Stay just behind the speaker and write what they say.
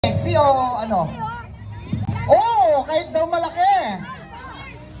Sexy o ano? Oh, kahit daw malaki.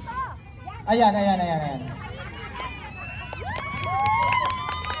 Ayan.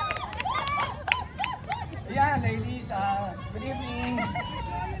 Yeah, ladies, good evening.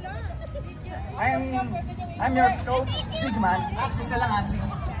 I'm your coach, Sigman. Axis na lang, Axis.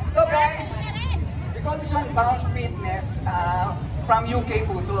 So guys, we call this one Bounce Fitness from UK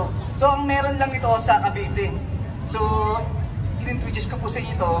po to. So ang meron lang ito sa Cavite. So, in-introduce ko po sa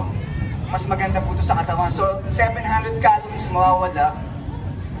inyo ito. Mas maganda po ito sa katawan. So, 700 calories mawawala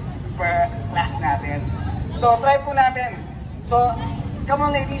per class natin. So, try po natin. So, come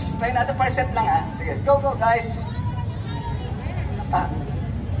on ladies, try natin per set lang ha. Sige, go guys.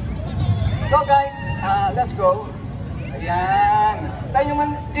 Go guys, let's go. Ayan. Tayo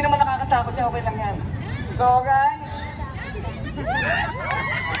naman, di naman nakakatakot siya, okay lang yan. So guys,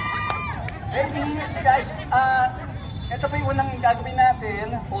 ladies, guys, ito po yung unang gagawin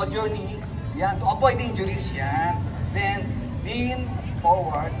natin, hold your knee. Yan, to avoid injuries, yan. Then, lean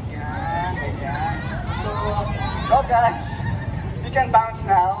forward, yan, ayan. So, go guys. You can bounce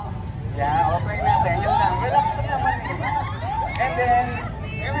now. Yeah, okay natin. Yan lang. Relax lang naman eh. And then,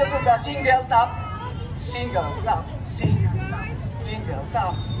 we will do the single tap. Single tap. Single tap. Single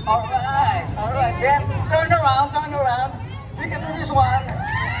tap. Alright. Alright. Then, turn around. We can do this one.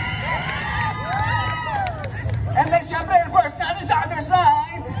 And then, syempre, first, that is the other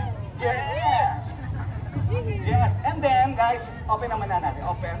side. Yes. Yes. And then, guys, open naman na natin.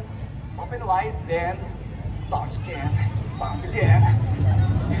 Open. Open wide. Then, bounce again. Bounce again.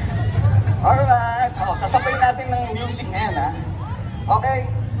 Alright. Oh, sasabayin natin ng music ngayon, ha? Okay?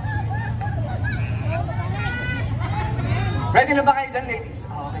 Ready na ba kayo dyan, ladies?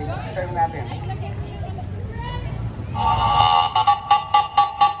 Okay. Start natin.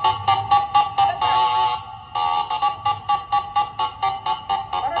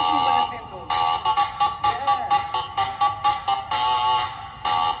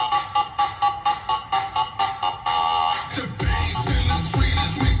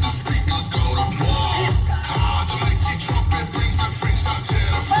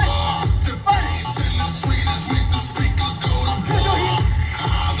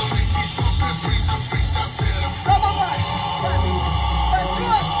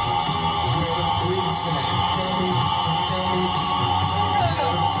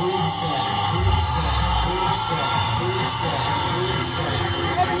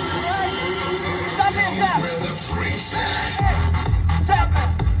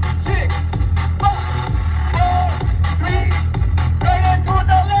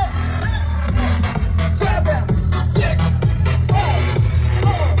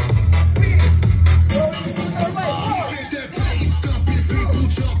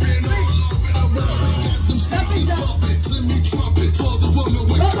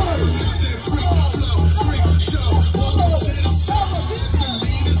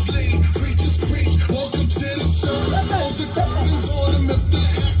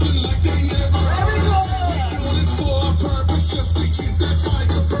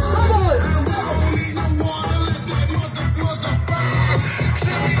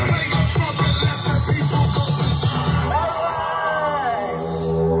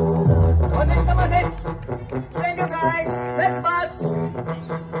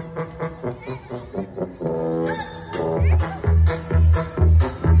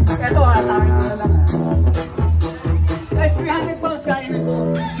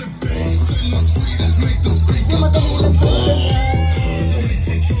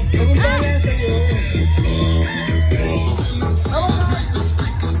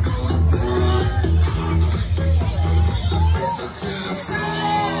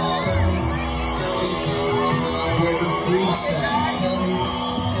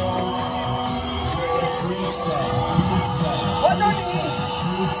 What are you?